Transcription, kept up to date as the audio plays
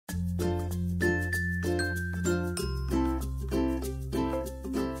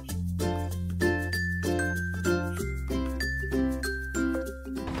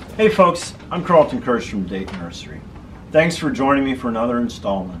Hey folks, I'm Carlton Kirsch from Dayton Nursery. Thanks for joining me for another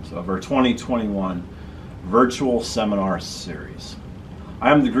installment of our 2021 virtual seminar series.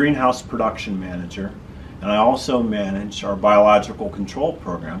 I am the Greenhouse Production Manager, and I also manage our biological control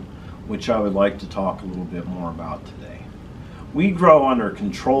program, which I would like to talk a little bit more about today. We grow under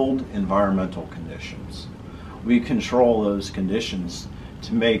controlled environmental conditions. We control those conditions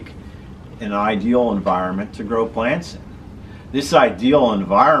to make an ideal environment to grow plants in. This ideal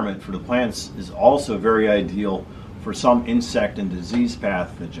environment for the plants is also very ideal for some insect and disease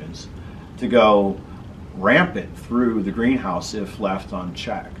pathogens to go rampant through the greenhouse if left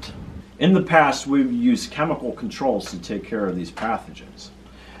unchecked. In the past, we've used chemical controls to take care of these pathogens.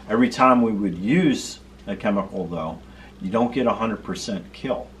 Every time we would use a chemical, though, you don't get 100%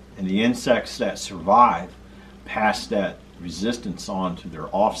 kill, and the insects that survive pass that resistance on to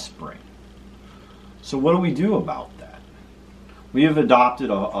their offspring. So what do we do about that? We have adopted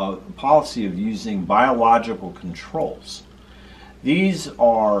a policy of using biological controls. These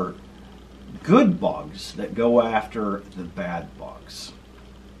are good bugs that go after the bad bugs.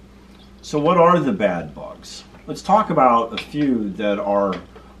 So what are the bad bugs? Let's talk about a few that are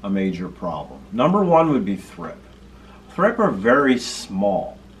a major problem. Number one would be thrip. Thrip are very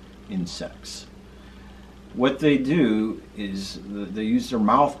small insects. What they do is they use their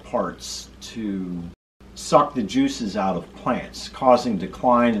mouth parts to suck the juices out of plants, causing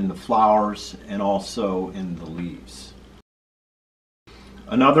decline in the flowers and also in the leaves.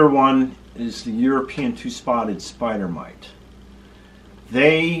 Another one is the European two-spotted spider mite.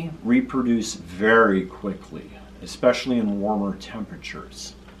 They reproduce very quickly, especially in warmer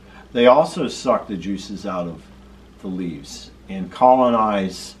temperatures. They also suck the juices out of the leaves and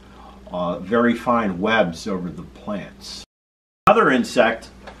colonize very fine webs over the plants. Another insect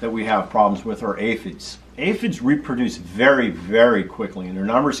that we have problems with are aphids. Aphids reproduce very, very quickly, and their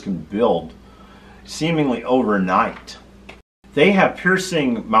numbers can build seemingly overnight. They have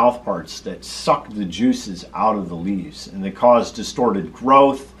piercing mouthparts that suck the juices out of the leaves, and they cause distorted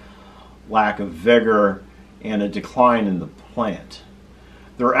growth, lack of vigor, and a decline in the plant.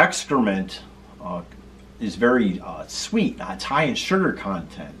 Their excrement is very sweet. It's high in sugar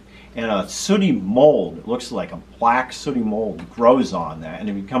content. And a sooty mold, it looks like a black sooty mold, grows on that, and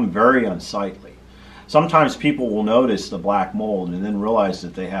it becomes very unsightly. Sometimes people will notice the black mold and then realize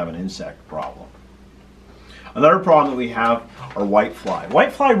that they have an insect problem. Another problem that we have are whitefly.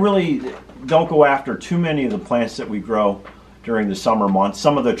 Whitefly really don't go after too many of the plants that we grow during the summer months,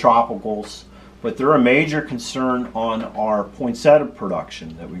 some of the tropicals, but they're a major concern on our poinsettia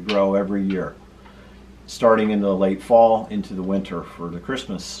production that we grow every year, starting in the late fall into the winter for the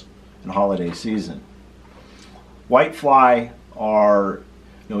Christmas and holiday season. Whitefly are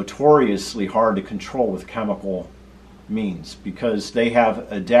notoriously hard to control with chemical means because they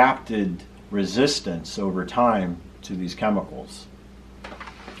have adapted resistance over time to these chemicals.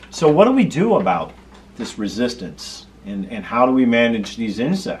 So what do we do about this resistance, and how do we manage these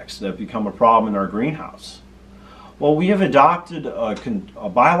insects that become a problem in our greenhouse? Well, we have adopted a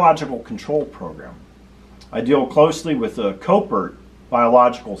biological control program. I deal closely with Copert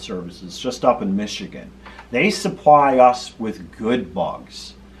Biological Services just up in Michigan. They supply us with good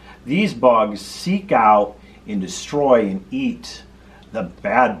bugs. These bugs seek out and destroy and eat the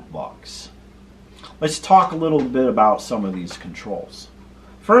bad bugs. Let's talk a little bit about some of these controls.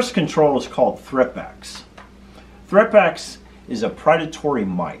 First control is called Thripex. Thripex is a predatory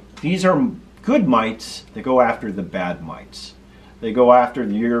mite. These are good mites that go after the bad mites. They go after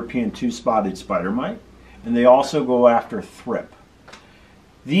the European two-spotted spider mite, and they also go after thrip.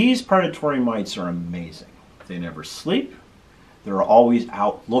 These predatory mites are amazing. They never sleep. They're always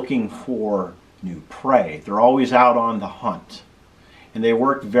out looking for new prey. They're always out on the hunt, and they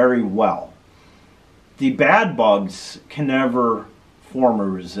work very well. The bad bugs can never form a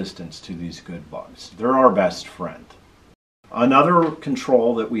resistance to these good bugs. They're our best friend. Another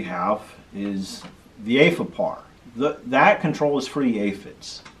control that we have is the aphipar. That control is for the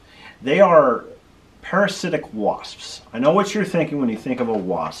aphids. They are parasitic wasps. I know what you're thinking when you think of a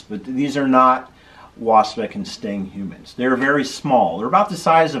wasp, but these are not wasps that can sting humans. They're very small. They're about the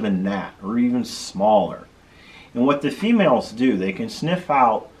size of a gnat or even smaller. And what the females do, they can sniff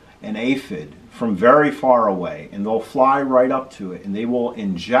out an aphid from very far away, and they'll fly right up to it, and they will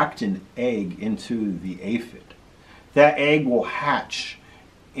inject an egg into the aphid. That egg will hatch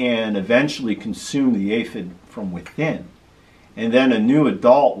and eventually consume the aphid from within. And then a new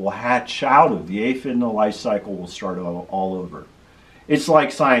adult will hatch out of the aphid, and the life cycle will start all over. It's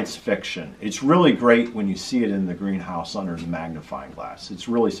like science fiction. It's really great when you see it in the greenhouse under the magnifying glass. It's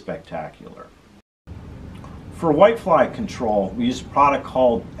really spectacular. For whitefly control, we use a product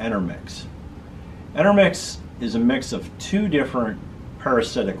called Intermix. Intermix is a mix of two different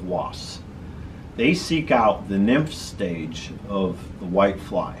parasitic wasps. They seek out the nymph stage of the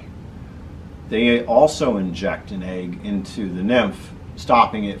whitefly. They also inject an egg into the nymph,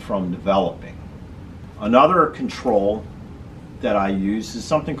 stopping it from developing. Another control that I use is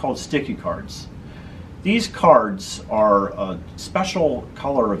something called sticky cards. These cards are a special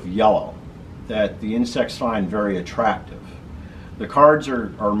color of yellow that the insects find very attractive. The cards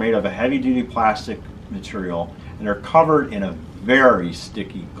are made of a heavy-duty plastic material and are covered in a very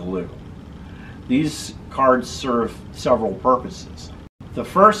sticky glue. These cards serve several purposes. The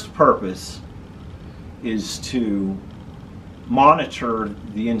first purpose is to monitor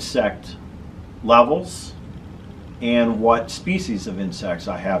the insect levels and what species of insects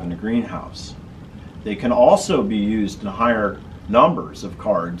I have in the greenhouse. They can also be used in higher numbers of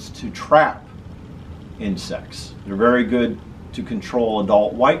cards to trap insects. They're very good to control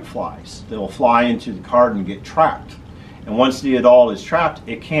adult whiteflies. They'll fly into the card and get trapped. And once the adult is trapped,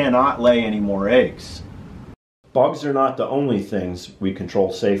 it cannot lay any more eggs. Bugs are not the only things we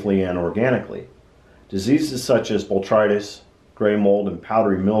control safely and organically. Diseases such as botrytis, gray mold, and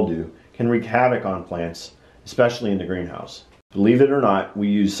powdery mildew can wreak havoc on plants, especially in the greenhouse. Believe it or not, we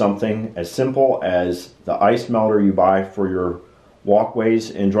use something as simple as the ice melter you buy for your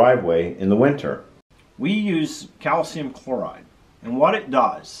walkways and driveway in the winter. We use calcium chloride, and what it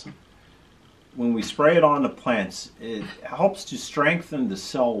does, when we spray it on the plants, it helps to strengthen the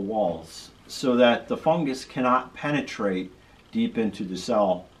cell walls so that the fungus cannot penetrate deep into the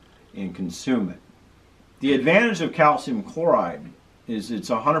cell and consume it. The advantage of calcium chloride is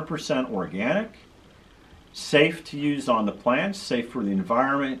it's 100% organic, safe to use on the plants, safe for the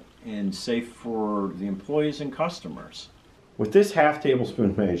environment, and safe for the employees and customers. With this half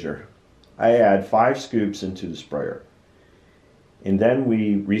tablespoon measure, I add 5 scoops into the sprayer, and then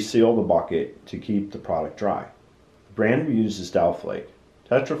we reseal the bucket to keep the product dry. The brand we use is Flake.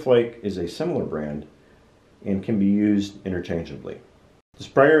 Tetraflake is a similar brand and can be used interchangeably. The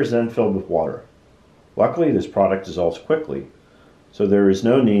sprayer is then filled with water. Luckily, this product dissolves quickly, so there is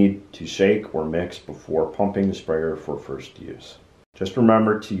no need to shake or mix before pumping the sprayer for first use. Just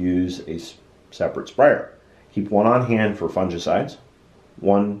remember to use a separate sprayer. Keep one on hand for fungicides,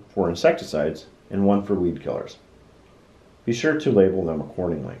 one for insecticides, and one for weed killers. Be sure to label them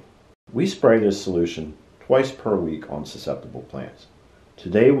accordingly. We spray this solution twice per week on susceptible plants.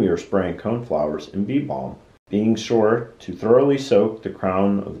 Today we are spraying coneflowers and bee balm, being sure to thoroughly soak the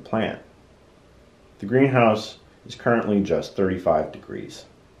crown of the plant. The greenhouse is currently just 35 degrees.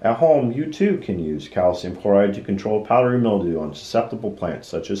 At home, you too can use calcium chloride to control powdery mildew on susceptible plants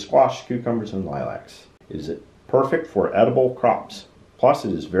such as squash, cucumbers, and lilacs. It is perfect for edible crops, plus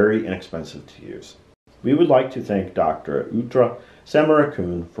it is very inexpensive to use. We would like to thank Dr. Utra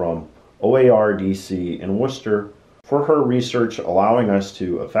Samarakun from OARDC in Worcester for her research allowing us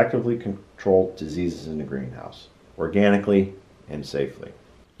to effectively control diseases in the greenhouse, organically and safely.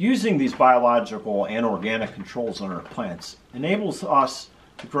 Using these biological and organic controls on our plants enables us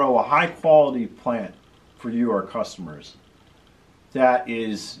to grow a high-quality plant for you, our customers, that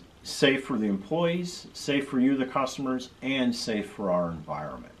is safe for the employees, safe for you, the customers, and safe for our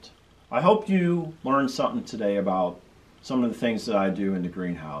environment. I hope you learned something today about some of the things that I do in the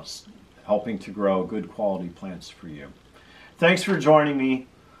greenhouse, helping to grow good quality plants for you. Thanks for joining me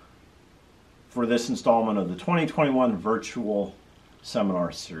for this installment of the 2021 virtual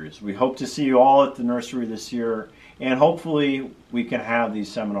seminar series. We hope to see you all at the nursery this year, and hopefully we can have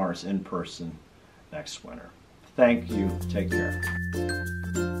these seminars in person next winter. Thank you. Take care.